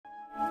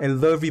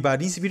Hello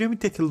everybody, in this video we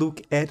take a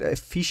look at a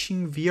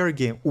fishing VR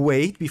game.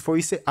 Wait, before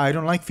you say I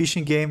don't like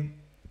fishing game,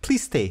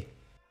 please stay.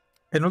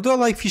 And although I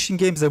like fishing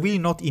games, I'm really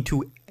not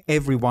into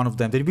every one of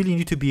them. They really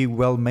need to be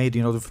well made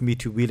in order for me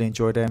to really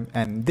enjoy them,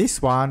 and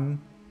this one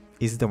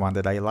is the one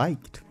that I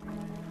liked.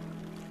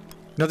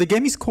 Now the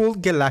game is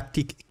called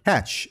Galactic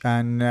Catch,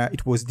 and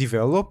it was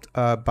developed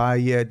by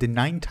the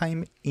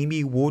 9-time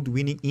Emmy Award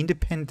winning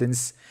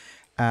independent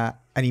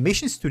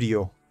animation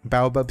studio,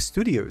 Baobab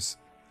Studios.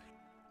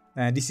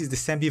 And this is the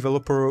same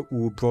developer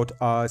who brought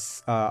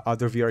us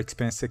other VR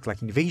experiences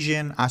like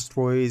Invasion,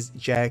 Asteroids,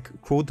 Jack,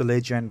 Crow the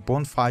Legend,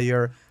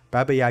 Bonfire,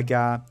 Baba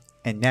Yaga,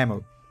 and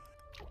Nemo.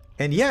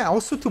 And yeah,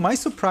 also to my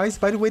surprise,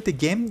 by the way, the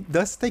game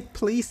does take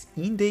place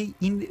in the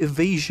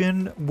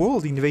Invasion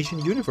world,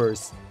 Invasion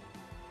universe.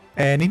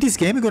 And in this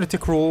game, you're going to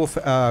take a role of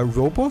a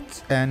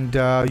robot, and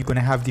you're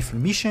going to have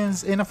different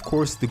missions. And of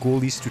course, the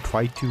goal is to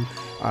try to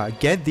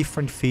get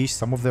different fish.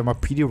 Some of them are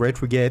pretty rare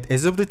to get.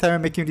 As of the time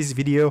I'm making this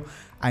video,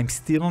 I'm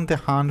still on the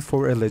hunt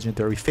for a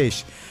legendary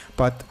fish.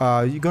 But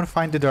you're going to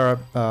find that there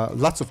are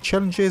lots of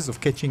challenges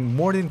of catching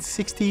more than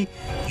 60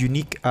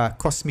 unique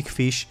cosmic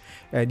fish.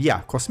 And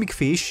yeah, cosmic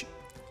fish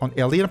on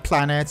alien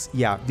planets.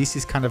 Yeah, this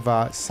is kind of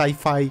a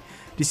sci-fi.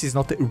 This is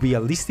not a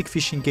realistic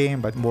fishing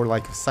game, but more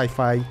like a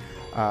sci-fi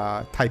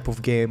type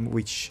of game,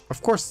 which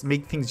of course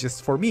make things,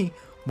 just for me,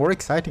 more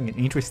exciting and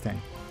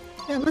interesting.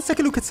 Yeah, let's take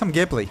a look at some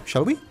gameplay,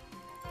 shall we?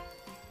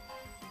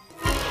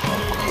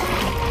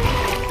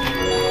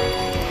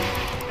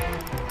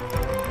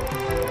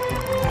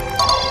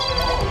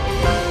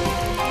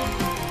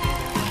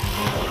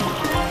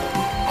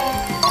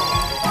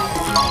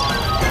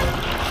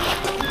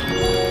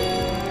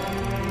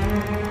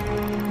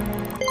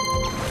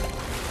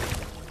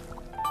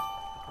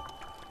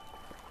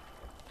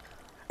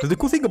 The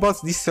cool thing about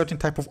this certain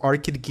type of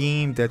arcade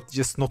game that's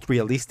just not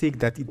realistic,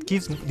 that it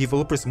gives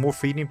developers more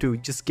freedom to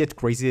just get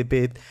crazy a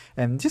bit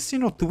and just, you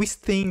know, twist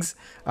things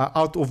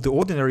out of the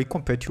ordinary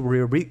compared to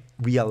a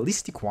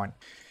realistic one.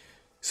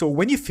 So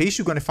when you fish,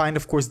 you're going to find,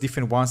 of course,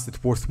 different ones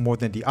that worth more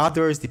than the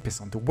others.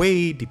 Depends on the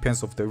weight,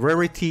 depends on the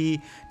rarity.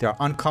 There are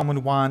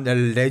uncommon ones,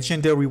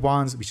 legendary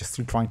ones, which I'm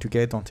still trying to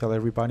get, don't tell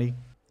everybody.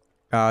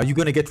 You're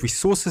going to get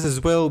resources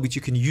as well, which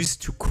you can use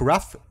to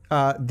craft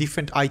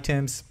different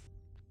items.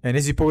 And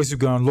as you progress, you're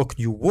going to unlock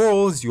new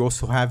worlds. You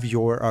also have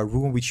your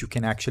room, which you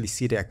can actually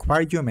see the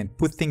aquarium and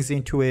put things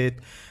into it.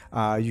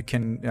 You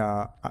can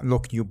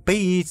unlock new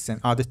baits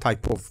and other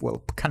type of,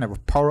 well, kind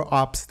of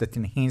power-ups that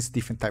enhance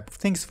different type of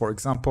things. For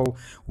example,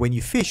 when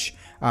you fish,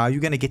 you're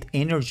going to get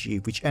energy,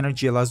 which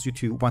energy allows you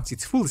to, once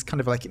it's full, it's kind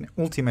of like an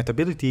ultimate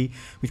ability,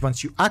 which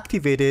once you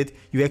activate it,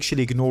 you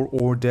actually ignore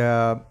all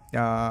the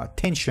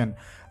tension,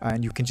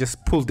 and you can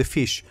just pull the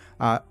fish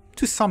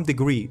to some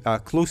degree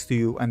close to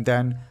you, and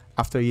then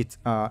after it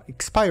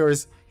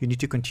expires, you need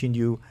to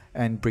continue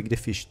and bring the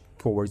fish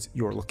towards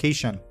your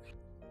location.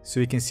 So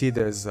you can see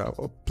there's a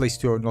place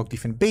to unlock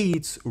different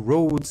baits,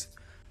 roads.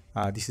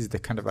 This is the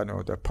kind of, I don't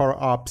know, the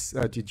power-ups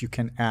that you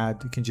can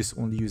add. You can just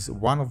only use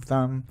one of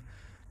them.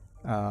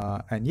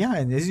 And yeah,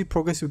 and as you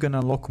progress, you're going to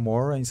unlock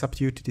more, and it's up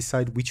to you to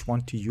decide which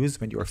one to use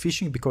when you are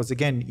fishing. Because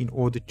again, in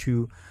order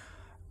to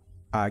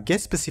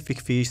get specific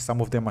fish, some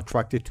of them are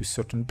attracted to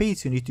certain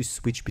baits. You need to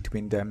switch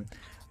between them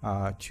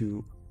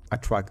to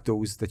attract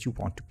those that you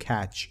want to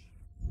catch.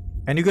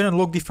 And you're going to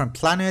unlock different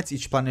planets,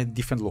 each planet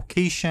different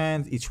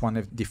locations, each one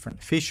have different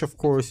fish, of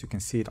course. You can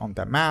see it on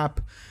the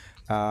map,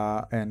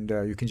 and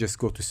you can just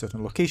go to a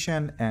certain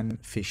location and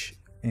fish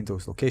in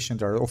those locations.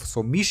 There are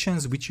also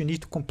missions which you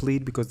need to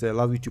complete because they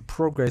allow you to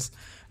progress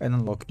and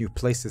unlock new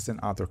places and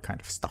other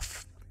kind of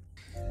stuff.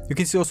 You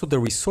can see also the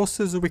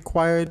resources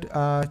required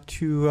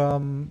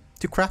to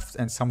craft,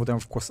 and some of them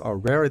of course are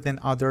rarer than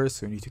others,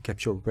 so you need to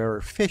capture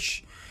rarer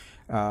fish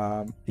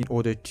in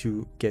order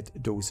to get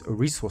those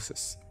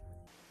resources.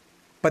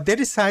 But that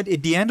aside,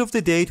 at the end of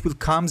the day, it will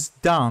come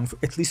down,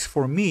 at least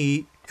for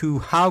me, to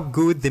how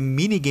good the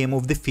minigame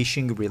of the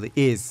fishing really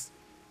is.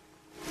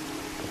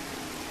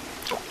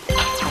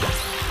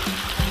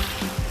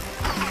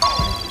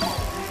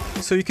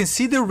 So you can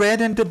see the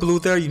red and the blue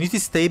there. You need to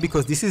stay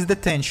because this is the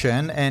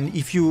tension, and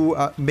if you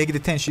make the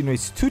tension, you know,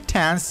 it's too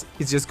tense,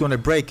 it's just going to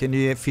break and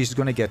the fish is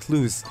going to get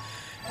loose.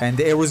 And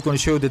the arrow is going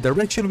to show the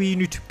direction where you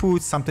need to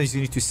put. Sometimes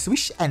you need to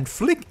swish and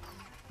flick.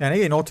 And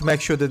again, to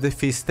make sure that the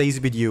fish stays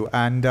with you.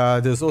 And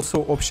there's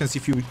also options,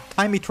 if you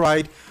time it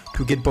right,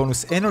 to get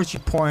bonus energy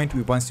point.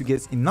 Once you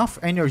get enough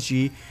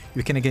energy,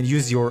 you can again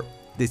use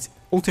this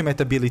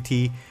ultimate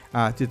ability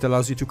that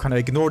allows you to kind of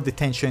ignore the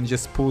tension,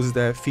 just pulls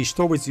the fish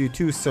towards you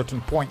to a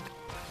certain point.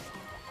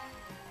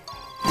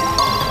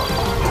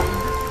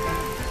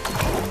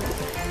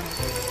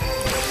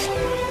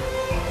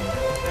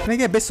 And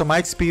again, based on my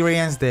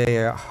experience,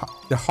 the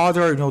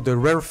harder, you know, the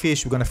rare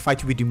fish, we're gonna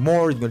fight with you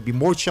more. It's gonna be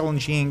more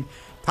challenging.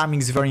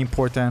 Timing is very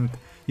important.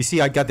 You see,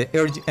 I got the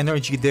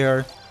energy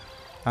there.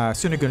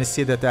 Soon you're gonna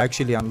see that I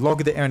actually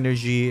unlock the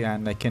energy,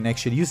 and I can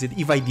actually use it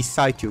if I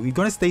decide to. It's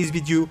gonna stay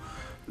with you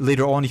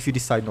later on if you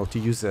decide not to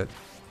use it.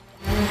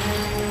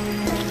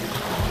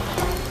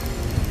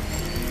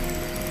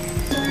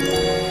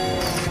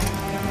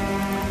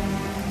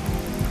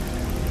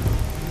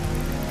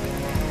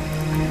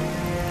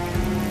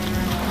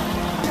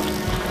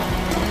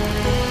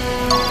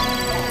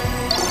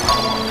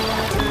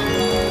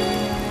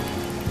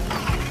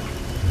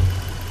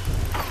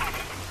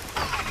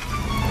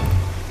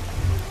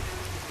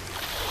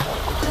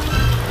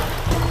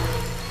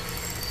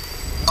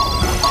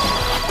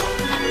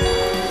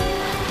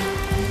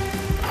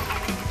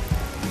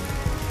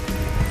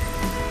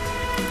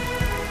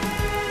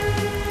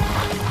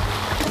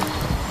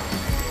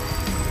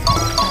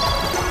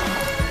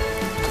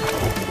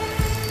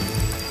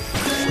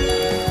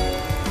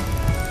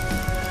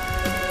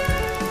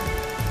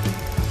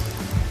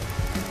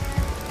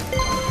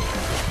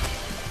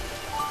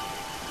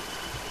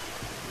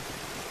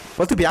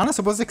 Well, to be honest,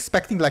 I was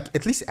expecting like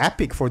at least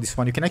epic for this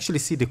one. You can actually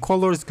see the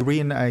colors.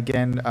 Green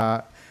again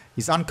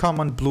is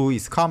uncommon, blue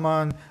is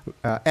common,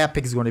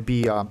 epic is going to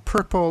be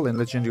purple, and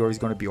legendary is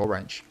going to be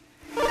orange.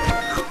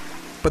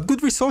 But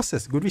good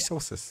resources, good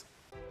resources.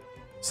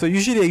 So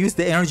usually I use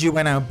the energy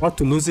when I'm about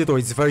to lose it or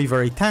it's very,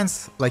 very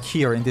tense, like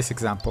here in this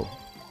example.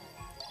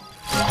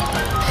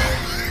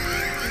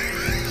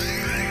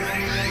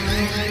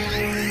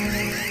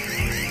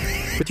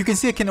 But you can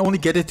see I can only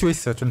get it to a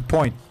certain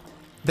point.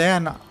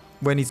 Then,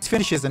 when it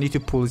finishes, I need to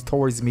pull it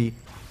towards me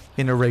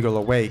in a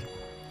regular way.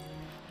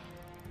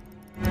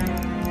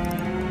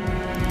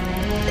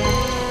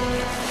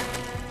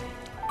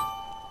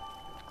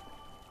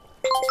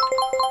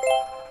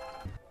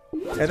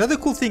 Another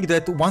cool thing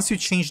that once you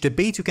change the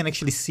bait, you can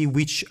actually see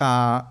which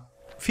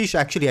fish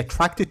actually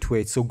attracted to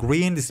it. So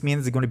green, this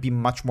means they're going to be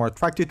much more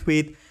attracted to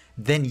it,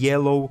 then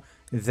yellow,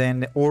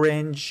 then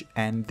orange,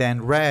 and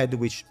then red,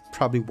 which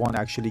probably won't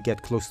actually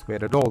get close to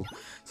it at all.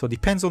 So it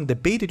depends on the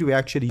bait that you're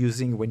actually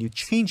using. When you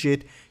change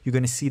it, you're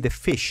going to see the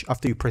fish.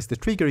 After you press the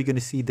trigger, you're going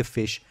to see the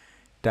fish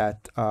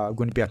that are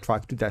going to be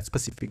attracted to that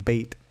specific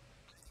bait.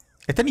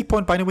 At any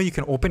point, by the way, you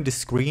can open the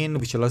screen,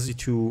 which allows you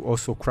to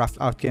also craft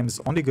items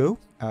on the go.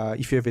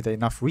 If you have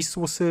enough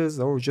resources,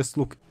 or just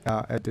look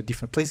at the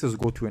different places,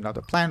 go to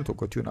another planet or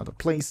go to another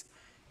place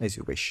as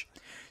you wish.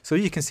 So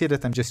you can see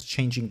that I'm just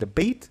changing the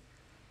bait.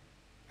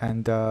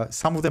 And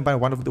some of them, by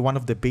one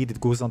of the bait that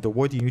goes on the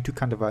water, you need to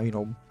kind of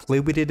play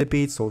with it a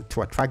bit. So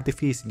to attract the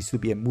fish, it needs to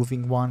be a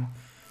moving one.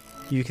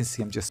 Here you can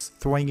see I'm just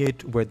throwing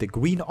it where the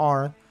green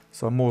are,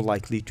 so I'm more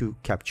likely to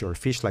capture a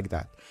fish like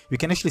that. You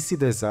can actually see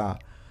there's a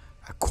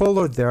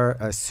color there,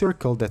 a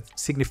circle that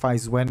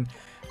signifies when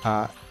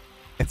a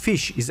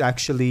fish is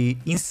actually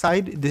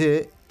inside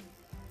the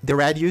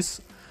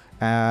radius.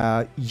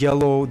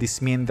 Yellow,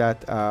 this means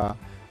that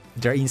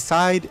they're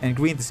inside, and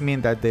green, this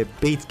means that the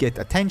bait get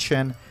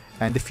attention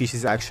and the fish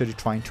is actually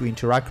trying to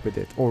interact with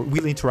it, or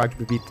will interact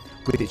with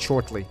it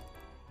shortly.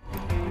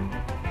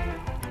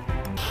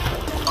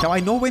 Now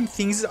I know when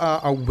things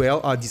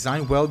are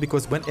designed well,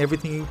 because when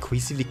everything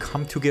increasingly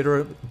come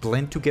together,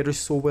 blend together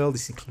so well,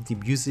 this includes the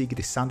music,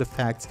 the sound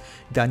effects,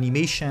 the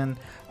animation,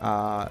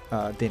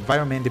 the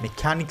environment, the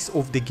mechanics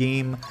of the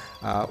game,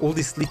 all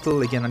this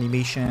little, again,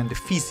 animation, the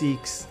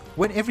physics.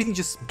 When everything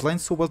just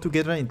blends so well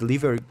together and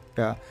deliver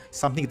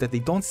something that they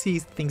don't see,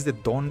 things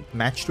that don't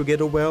match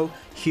together well,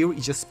 here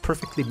it just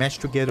perfectly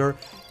matched together,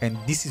 and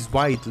this is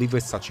why it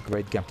delivers such a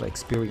great gameplay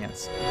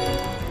experience.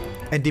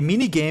 And the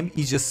mini game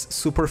is just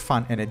super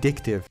fun and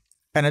addictive.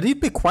 And I did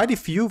play quite a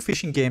few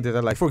fishing games that I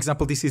like. For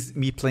example, this is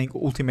me playing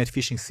Ultimate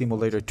Fishing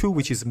Simulator 2,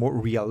 which is a more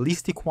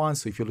realistic one.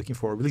 So if you're looking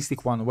for a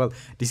realistic one, well,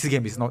 this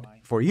game is not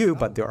for you,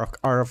 but there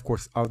are of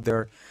course out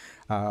there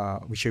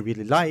which I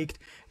really liked.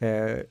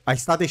 I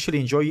started actually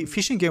enjoy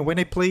fishing game when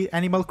I play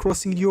Animal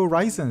Crossing New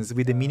Horizons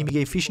with the mini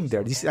game fishing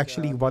there. This is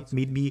actually what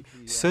made me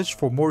search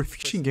for more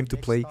fishing game to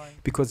play,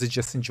 because I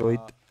just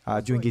enjoyed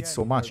doing it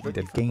so much in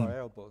that game.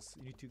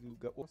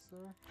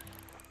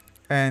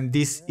 And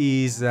this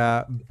is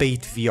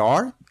Bait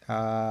VR,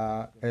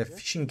 a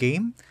fishing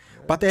game.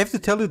 But I have to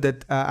tell you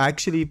that I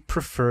actually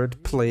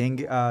preferred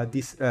playing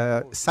this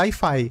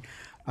sci-fi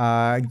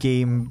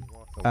game,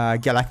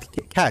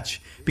 Galactic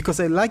Catch, because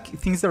I like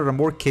things that are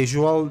more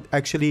casual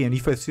actually, and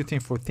if I'm searching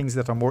for things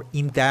that are more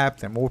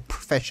in-depth and more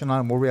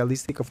professional, more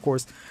realistic, of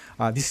course,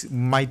 this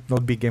might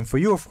not be a game for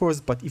you, of course.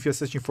 But if you're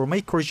searching for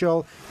a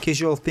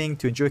casual thing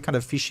to enjoy kind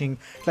of fishing,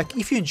 like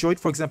if you enjoyed,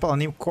 for example,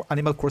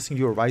 Animal Crossing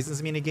New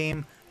Horizons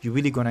minigame, you're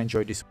really gonna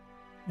enjoy this.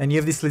 And you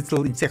have this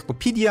little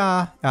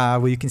encyclopedia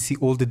where you can see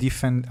all the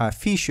different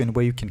fish and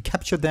where you can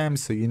capture them,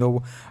 so you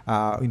know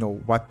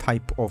what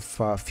type of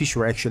fish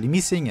you're actually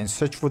missing, and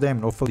search for them,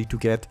 and hopefully to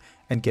get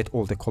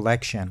all the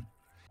collection.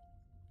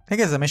 And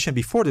as I mentioned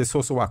before, there's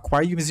also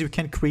aquariums you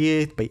can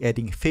create by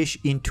adding fish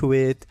into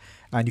it,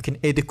 and you can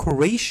add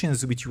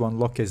decorations which you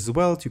unlock as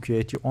well to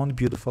create your own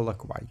beautiful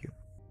aquarium.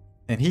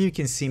 And here you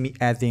can see me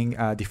adding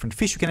different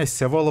fish. You can have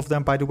several of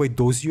them, by the way.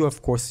 Those you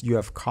have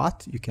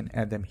caught, you can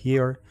add them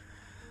here.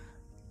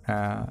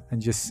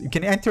 And just, you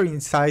can enter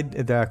inside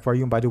the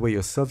aquarium, by the way,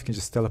 yourself. You can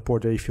just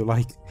teleport there if you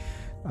like,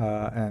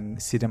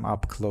 and see them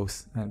up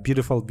close. And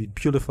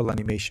beautiful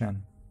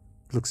animation.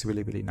 Looks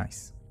really, really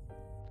nice.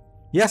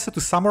 Yeah, so to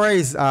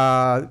summarize,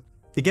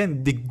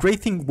 again, the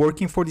great thing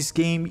working for this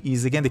game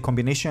is, again, the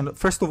combination.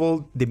 First of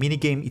all, the mini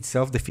game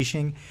itself, the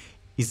fishing,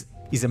 is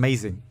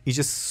amazing. It's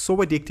just so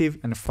addictive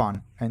and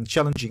fun and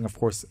challenging. Of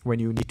course, when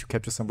you need to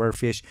capture some rare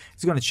fish,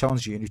 it's going to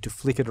challenge you. You need to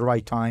flick at the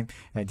right time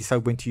and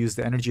decide when to use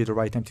the energy at the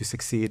right time to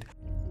succeed.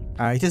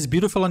 It has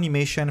beautiful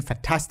animation,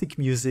 fantastic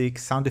music,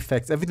 sound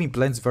effects. Everything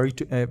blends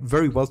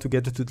very well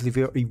together to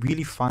deliver a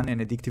really fun and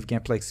addictive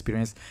gameplay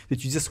experience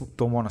that you just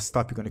don't want to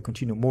stop. You're going to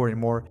continue more and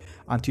more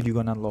until you're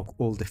going to unlock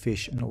all the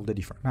fish and all the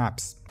different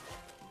maps.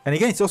 And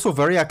again, it's also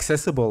very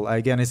accessible.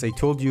 Again, as I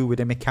told you, with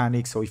the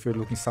mechanics, so if you're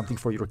looking something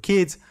for your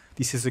kids,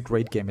 this is a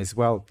great game as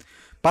well.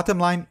 Bottom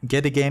line,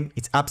 get the game.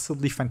 It's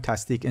absolutely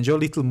fantastic. Enjoy a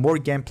little more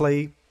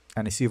gameplay,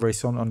 and I see you very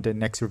soon on the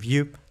next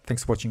review.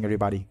 Thanks for watching,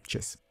 everybody.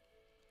 Cheers.